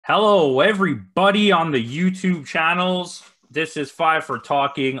Hello, everybody on the YouTube channels. This is Five for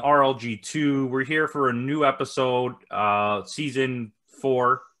Talking RLG2. We're here for a new episode, season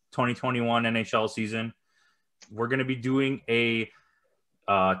 4, 2021 NHL season. We're going to be doing a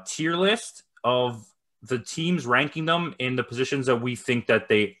tier list of the teams, ranking them in the positions that we think that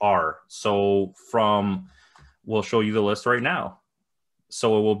they are. So we'll show you the list right now.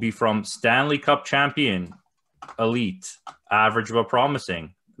 So it will be from Stanley Cup champion, elite, average but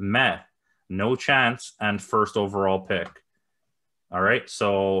promising, meh, no chance, and first overall pick. All right,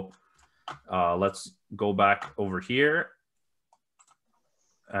 so let's go back over here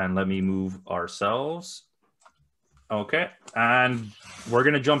and let me move ourselves. Okay, and we're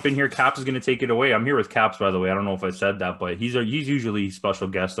gonna jump in here. Caps is gonna take it away. I'm here with Caps, by the way. I don't know if I said that, but he's usually a special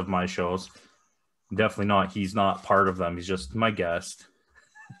guest of my shows. Definitely not. He's not part of them. He's just my guest.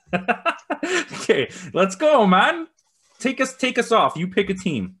 Okay, let's go, man. Take us off. You pick a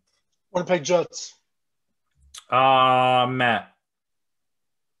team. Winnipeg Jets. Matt.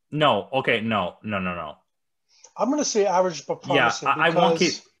 No. Okay. No. I'm going to say average but promising. Yeah, I won't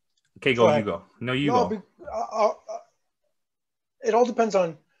keep. Okay, go. You go. No, you go. It all depends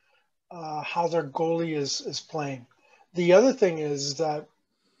on how their goalie is playing. The other thing is that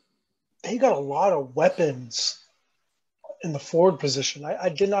they got a lot of weapons in the forward position. I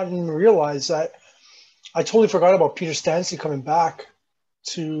did not even realize that. I totally forgot about Peter Stanley coming back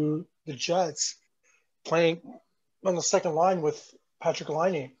to the Jets, playing on the second line with Patrick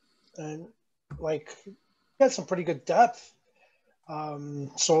Laine, and he had some pretty good depth.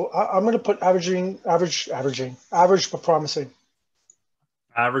 So I'm going to put average but promising.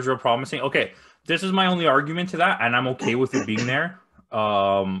 Average or promising. Okay, this is my only argument to that, and I'm okay with it being there.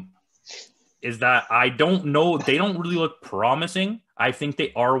 Is that I don't know. They don't really look promising. I think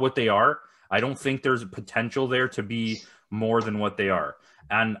they are what they are. I don't think there's a potential there to be more than what they are.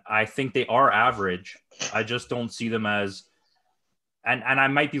 And I think they are average. I just don't see them as, and I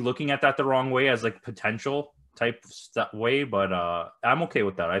might be looking at that the wrong way as like potential type way, but I'm okay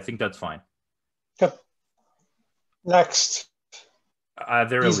with that. I think that's fine. Okay. Next.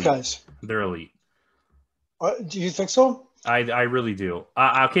 They're These elite. guys. They're elite. Do you think so? I really do.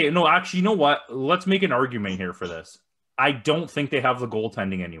 Okay, no, actually, you know what? Let's make an argument here for this. I don't think they have the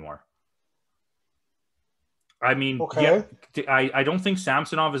goaltending anymore. I mean, okay. Yeah, I don't think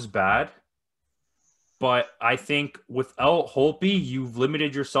Samsonov is bad, but I think without Holtby, you've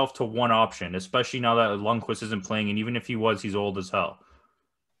limited yourself to one option, especially now that Lundqvist isn't playing, and even if he was, he's old as hell.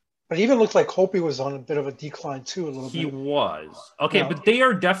 But it even looked like Holtby was on a bit of a decline too, a little bit. He was. Okay, yeah. But they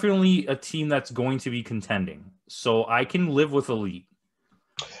are definitely a team that's going to be contending, so I can live with elite.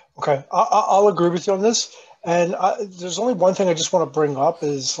 Okay, I'll agree with you on this. And there's only one thing I just want to bring up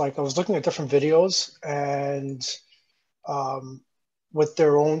is I was looking at different videos and with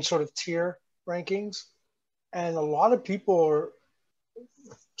their own sort of tier rankings, and a lot of people are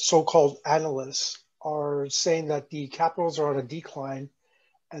so-called analysts are saying that the Capitals are on a decline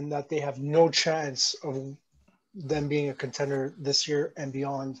and that they have no chance of them being a contender this year and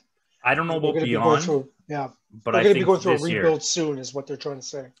beyond. I don't know about beyond. But they're going to be going through a rebuild soon is what they're trying to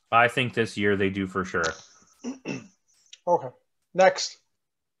say. I think this year they do for sure. Okay. Next.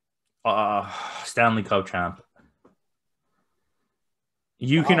 Stanley Cup champ.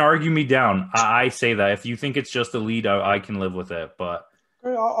 You can argue me down. I say that. If you think it's just the lead, I can live with it. But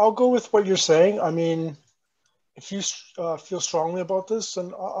I'll go with what you're saying. I mean, if you feel strongly about this,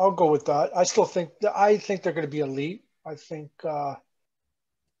 then I'll go with that. I think they're going to be elite. I think,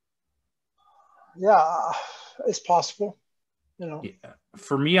 it's possible. You know. Yeah.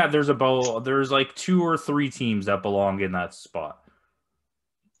 For me, there's like 2 or 3 teams that belong in that spot.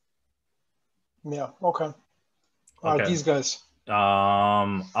 Yeah. Okay. These guys.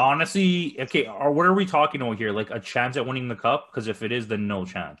 Honestly, okay. What are we talking about here? Like a chance at winning the cup? Because if it is, then no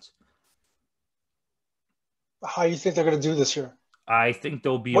chance. How do you think they're going to do this year? I think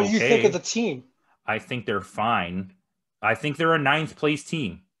they'll be. What do you think of the team? I think they're fine. I think they're a 9th place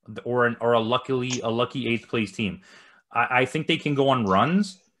team, or a lucky 8th place team. I think they can go on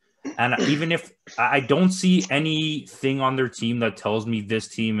runs, and even if I don't see anything on their team that tells me this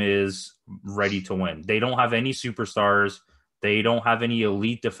team is ready to win. They don't have any superstars. They don't have any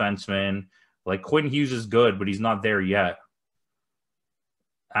elite defensemen. Like Quinn Hughes is good, but he's not there yet.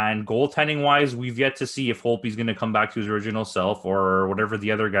 And goaltending wise, we've yet to see if Holtby's going to come back to his original self, or whatever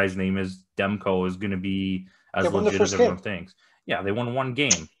the other guy's name is, Demko, is going to be as legit as everyone thinks. Yeah, they won 1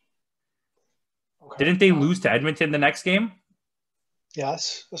 game. Okay. Didn't they lose to Edmonton the next game?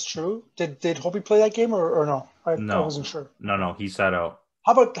 Yes, that's true. Did Holtby play that game or no? I wasn't sure. No, he sat out.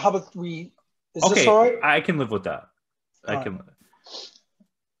 How about we? Is okay, this all right? I can live with that. I can.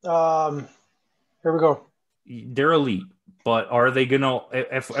 Here we go. They're elite, but are they gonna?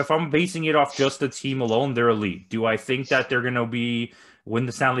 If I'm basing it off just the team alone, they're elite. Do I think that they're gonna be win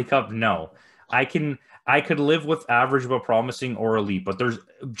the Stanley Cup? No. I could live with average but promising or elite, but there's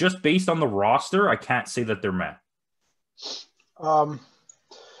just based on the roster, I can't say that they're met. Um,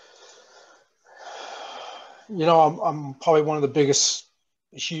 I'm probably one of the biggest,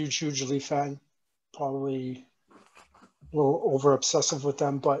 huge Leaf fan. Probably a little over obsessive with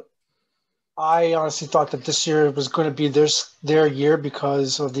them, but I honestly thought that this year was going to be their year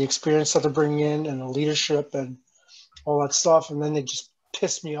because of the experience that they're bringing in and the leadership and all that stuff. And then they just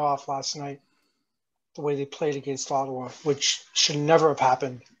pissed me off last night, the way they played against Ottawa, which should never have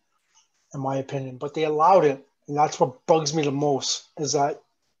happened, in my opinion. But they allowed it, and that's what bugs me the most is that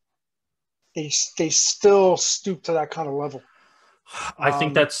they still stoop to that kind of level. I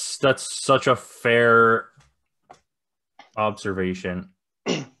think that's such a fair observation.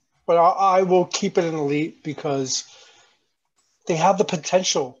 But I will keep it in elite because they have the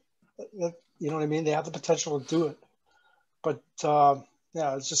potential. You know what I mean? They have the potential to do it. But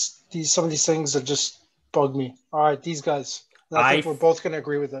yeah, it's just some of these things that just bug me. All right, these guys. And I think we're both going to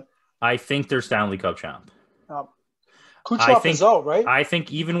agree with it. I think they're Stanley Cup champ. Kucherov is out, right? I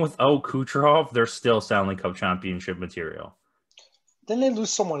think even without Kucherov, they're still Stanley Cup championship material. Didn't they lose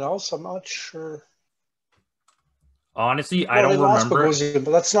someone else? I'm not sure. Honestly, I don't remember. Bogosian,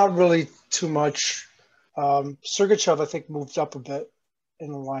 but that's not really too much. Sergachev, I think, moved up a bit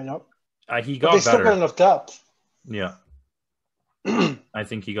in the lineup. He got better. They still got enough depth. Yeah. I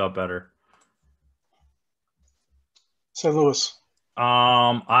think he got better. St. Louis.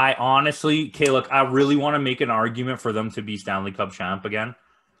 I honestly, okay, look, I really want to make an argument for them to be Stanley Cup champ again,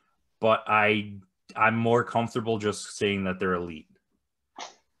 but I'm more comfortable just saying that they're elite.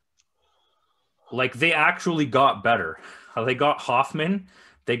 Like, they actually got better. They got Hoffman,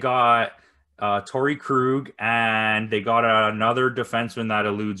 they got Torrey Krug, and they got another defenseman that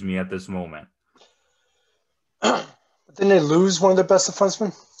eludes me at this moment. But didn't they lose one of their best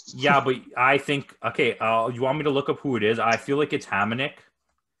defensemen? Yeah, but I think, okay, you want me to look up who it is? I feel like it's Hamonic.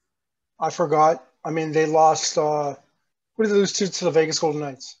 I forgot. I mean, they lost, who did they lose to the Vegas Golden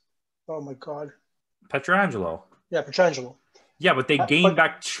Knights? Oh, my God. Pietrangelo. Yeah, Pietrangelo. Yeah, but they gained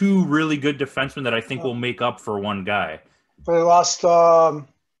back two really good defensemen that I think will make up for one guy. But they lost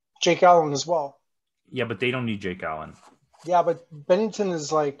Jake Allen as well. Yeah, but they don't need Jake Allen. Yeah, but Bennington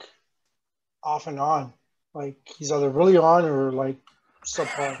is like off and on. Like he's either really on or like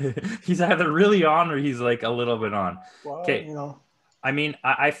subpar. He's either really on or he's like a little bit on. Well, okay, you know. I mean,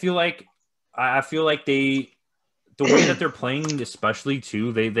 I feel like the way that they're playing, especially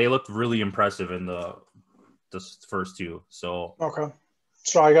too, they looked really impressive in the first two. So okay,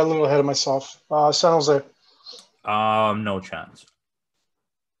 sorry, I got a little ahead of myself. San Jose. No chance.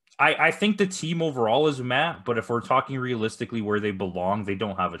 I think the team overall is Matt, but if we're talking realistically where they belong, they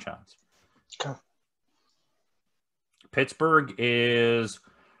don't have a chance. Okay. Pittsburgh is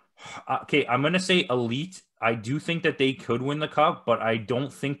okay. I'm going to say elite. I do think that they could win the cup, but I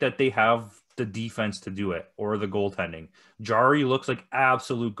don't think that they have the defense to do it or the goaltending. Jari looks like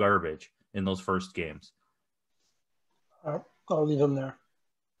absolute garbage in those first games. I'll leave him there.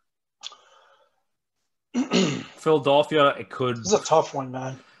 Philadelphia, it could. This is a tough one,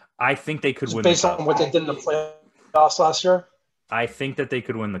 man. I think they could win based the cup. on what they did in the playoffs last year. I think that they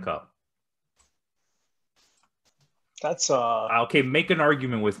could win the cup. That's okay. Make an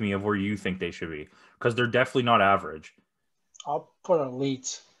argument with me of where you think they should be, because they're definitely not average. I'll put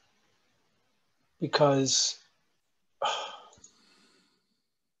elite because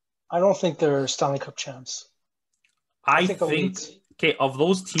I don't think they're Stanley Cup champs. I think okay, of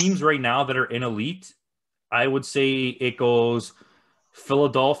those teams right now that are in elite, I would say it goes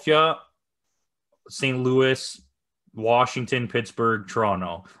Philadelphia, St. Louis, Washington, Pittsburgh,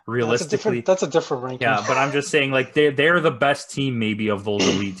 Toronto. Realistically, that's a different ranking. Yeah, but I'm just saying, like they're the best team maybe of those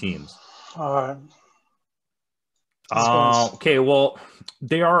elite teams. All right. Okay, well,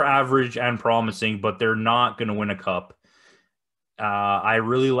 they are average and promising, but they're not going to win a cup. I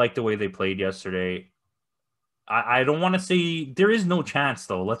really like the way they played yesterday. I don't want to say there is no chance,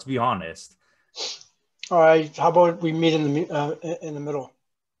 though. Let's be honest. All right. How about we meet in the middle?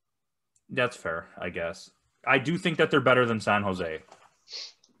 That's fair, I guess. I do think that they're better than San Jose.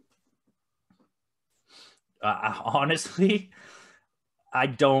 Honestly, I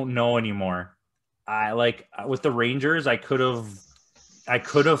don't know anymore. I like with the Rangers, I could have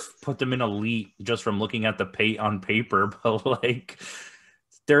put them in elite just from looking at the on paper, but like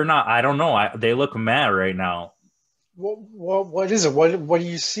they're not. I don't know. They look mad right now. What is it? What do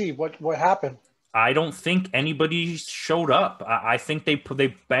you see? What happened? I don't think anybody showed up. I think they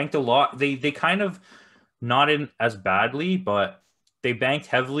banked a lot. They kind of not in as badly, but they banked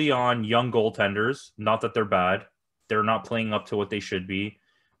heavily on young goaltenders. Not that they're bad. They're not playing up to what they should be.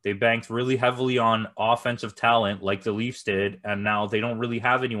 They banked really heavily on offensive talent like the Leafs did, and now they don't really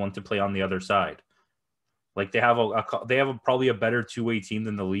have anyone to play on the other side. Like they have probably a better two-way team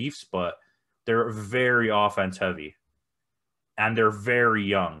than the Leafs, but they're very offense heavy and they're very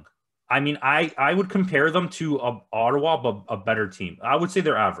young. I mean, I would compare them to Ottawa, but a better team. I would say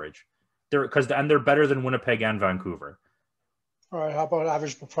they're average. They're better than Winnipeg and Vancouver. All right, how about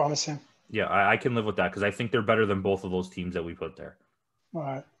average but promising? Yeah, I can live with that because I think they're better than both of those teams that we put there. All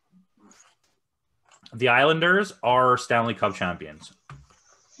right. The Islanders are Stanley Cup champions.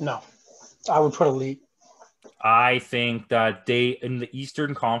 No, I would put elite. I think that in the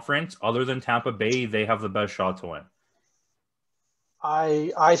Eastern Conference, other than Tampa Bay, they have the best shot to win.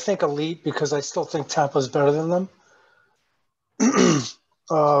 I think elite because I still think Tampa's better than them.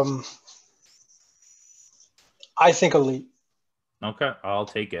 I think elite. Okay, I'll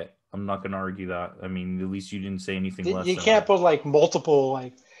take it. I'm not going to argue that. I mean, at least you didn't say anything less. You can't put like multiple,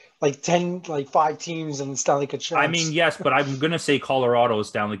 like 10, like 5 teams in the Stanley Cup champs. I mean, yes, but I'm going to say Colorado is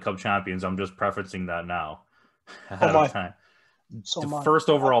Stanley Cup champions. I'm just prefacing that now. Ahead of time. So the first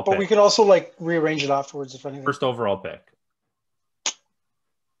overall pick. But we can also like rearrange it afterwards if anything. First overall pick.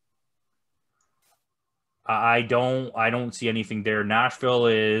 I don't see anything there. Nashville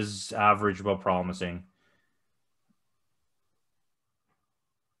is average but promising.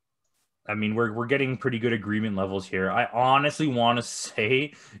 I mean, we're getting pretty good agreement levels here. I honestly want to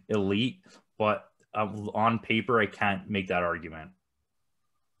say elite, but on paper, I can't make that argument.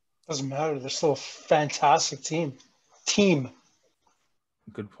 Doesn't matter. They're still a fantastic team.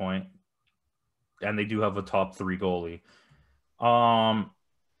 Good point. And they do have a top 3 goalie. I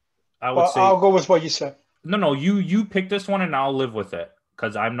would say I'll go with what you said. No, you pick this one and I'll live with it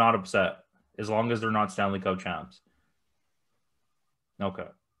because I'm not upset as long as they're not Stanley Cup champs. Okay,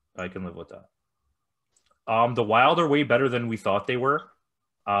 I can live with that. The Wild are way better than we thought they were.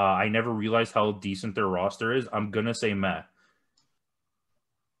 I never realized how decent their roster is. I'm gonna say meh.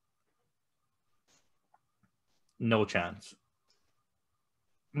 No chance.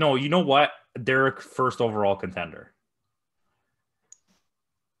 No, you know what? They're a first overall contender.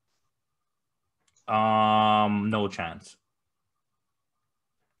 No chance.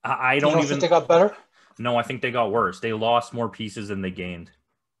 I don't even think they got better. No, I think they got worse. They lost more pieces than they gained.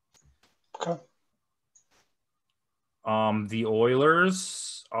 Okay. The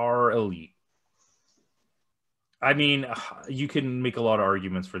Oilers are elite. I mean, you can make a lot of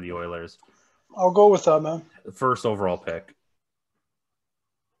arguments for the Oilers. I'll go with that, man. First overall pick.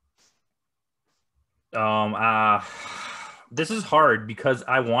 This is hard because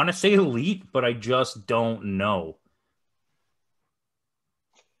I want to say elite, but I just don't know.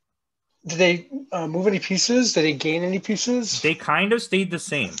 Did they move any pieces? Did they gain any pieces? They kind of stayed the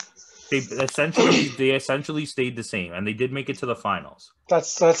same. They essentially stayed the same, and they did make it to the finals.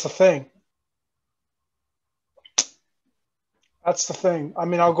 That's the thing. That's the thing. I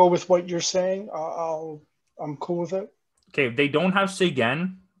mean, I'll go with what you're saying. I'm cool with it. Okay, they don't have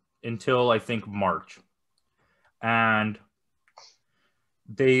Seguin until I think March, and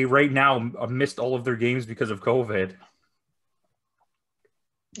they right now missed all of their games because of COVID.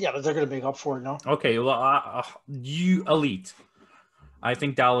 Yeah, but they're going to make up for it now. Okay, well, you elite. I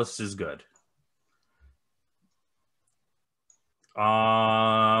think Dallas is good.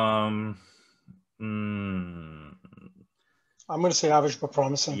 I'm going to say average but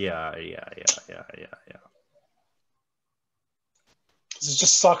promising. Yeah. It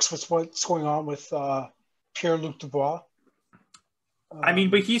just sucks with what's going on with Pierre-Luc Dubois. I mean,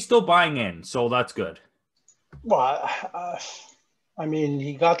 but he's still buying in, so that's good. Well, I mean,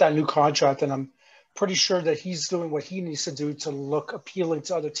 he got that new contract, and I'm pretty sure that he's doing what he needs to do to look appealing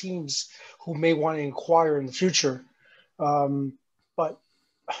to other teams who may want to inquire in the future. But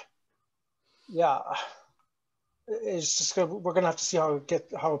yeah, it's just we're gonna have to see how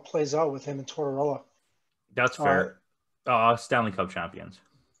it plays out with him and Tortorella. That's fair. Stanley Cup champions.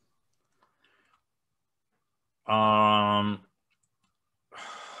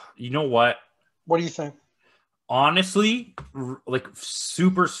 You know what? What do you think? Honestly, like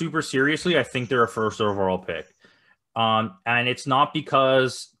super, super seriously, I think they're a first overall pick. And it's not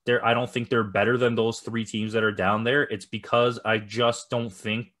because I don't think they're better than those 3 teams that are down there. It's because I just don't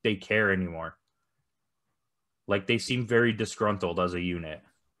think they care anymore. Like they seem very disgruntled as a unit.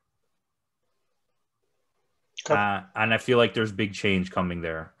 Okay. And I feel like there's big change coming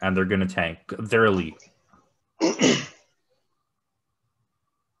there, and they're going to tank. They're elite.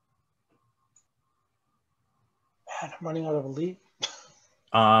 Man, I'm running out of elite.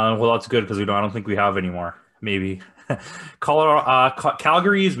 Well, that's good because I don't think we have any more. Maybe Colorado,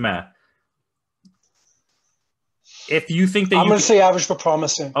 Calgary is meh. If you think that I'm going to say average but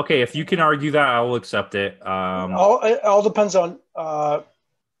promising. okay, if you can argue that, I will accept it. It all depends on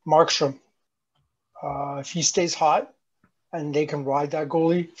Markstrom. If he stays hot and they can ride that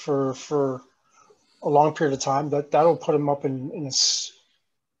goalie for a long period of time, that'll put him up in this,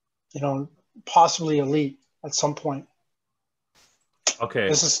 possibly elite at some point. Okay,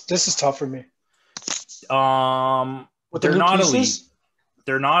 this is tough for me. With they're the not pieces, elite.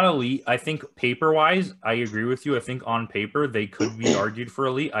 They're not elite. I think paper-wise, I agree with you. I think on paper they could be argued for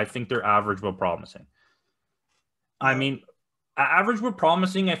elite. I think they're average but promising. I mean, average but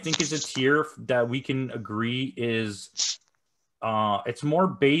promising, I think, is a tier that we can agree is. It's more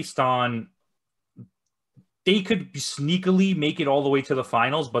based on they could sneakily make it all the way to the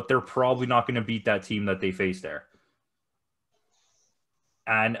finals, but they're probably not going to beat that team that they face there.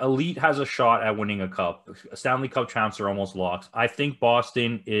 And elite has a shot at winning a cup. Stanley Cup champs are almost locks. I think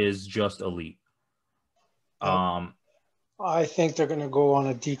Boston is just elite. I think they're going to go on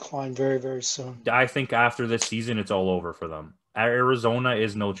a decline very, very soon. I think after this season, it's all over for them. Arizona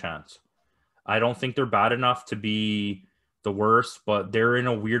is no chance. I don't think they're bad enough to be the worst, but they're in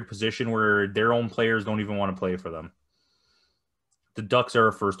a weird position where their own players don't even want to play for them. The Ducks are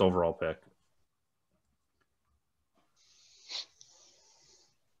a first overall pick.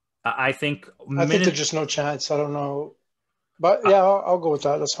 I think there's just no chance. I don't know. But yeah, I'll go with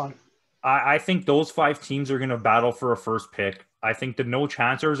that. That's fine. I think those 5 teams are going to battle for a first pick. I think the no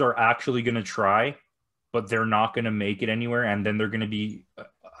chancers are actually going to try, but they're not going to make it anywhere. And then they're going to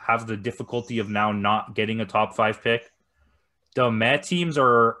have the difficulty of now not getting a top 5 pick. The Met teams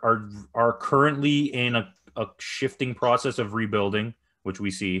are currently in a shifting process of rebuilding, which we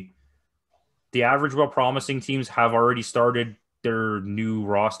see. The average but promising teams have already started their new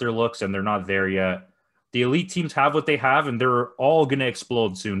roster looks, and they're not there yet. The elite teams have what they have, and they're all going to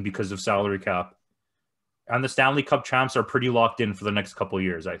explode soon because of salary cap. And the Stanley Cup champs are pretty locked in for the next couple of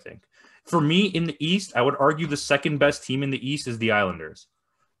years, I think. For me, in the East, I would argue the second best team in the East is the Islanders.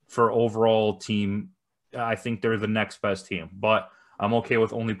 For overall team, I think they're the next best team. But I'm okay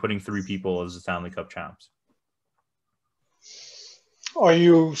with only putting 3 people as the Stanley Cup champs. Are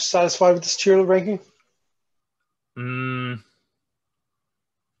you satisfied with this tier ranking?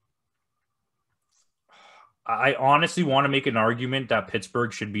 I honestly want to make an argument that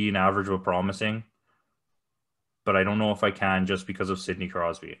Pittsburgh should be an average but promising, but I don't know if I can just because of Sidney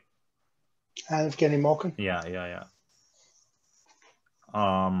Crosby. And Evgeny Malkin? Yeah.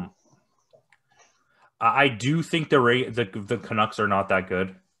 I do think the Canucks are not that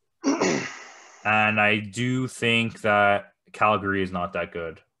good. And I do think that Calgary is not that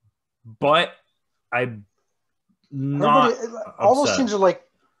good. But I'm not all those teams are like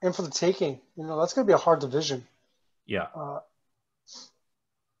in for the taking. That's going to be a hard division. Yeah.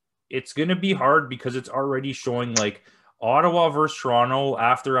 It's going to be hard because it's already showing like Ottawa versus Toronto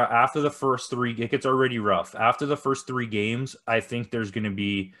after the first 3. It gets already rough. After the first 3 games, I think there's going to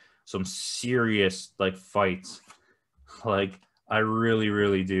be some serious like fights. Like I really,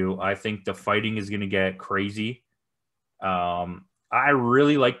 really do. I think the fighting is going to get crazy. I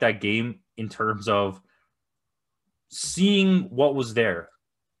really like that game in terms of seeing what was there.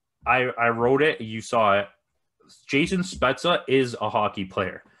 I wrote it. You saw it. Jason Spezza is a hockey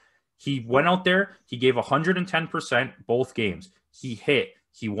player. He went out there. He gave 110% both games. He hit.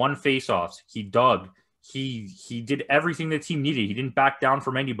 He won faceoffs. He dug. He did everything the team needed. He didn't back down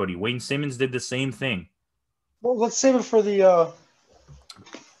from anybody. Wayne Simmons did the same thing. Well, let's save it for the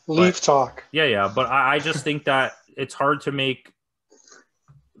Leaf talk. Yeah. But I just think that it's hard to make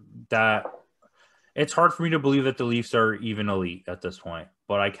that. It's hard for me to believe that the Leafs are even elite at this point.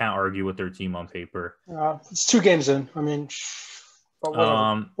 But I can't argue with their team on paper. It's 2 games in. I mean, but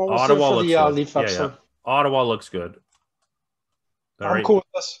we'll Ottawa looks good. Leaf episode. Yeah. Ottawa looks good. I'm cool with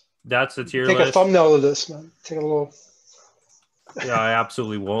this. That's the tier list. Take a thumbnail of this, man. Take a little. Yeah, I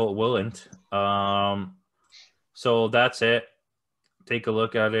absolutely wouldn't. So that's it. Take a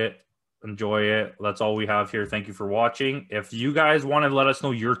look at it. Enjoy it. That's all we have here. Thank you for watching. If you guys want to let us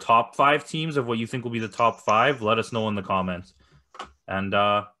know your top 5 teams of what you think will be the top 5, let us know in the comments. And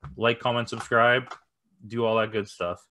like, comment, subscribe, do all that good stuff.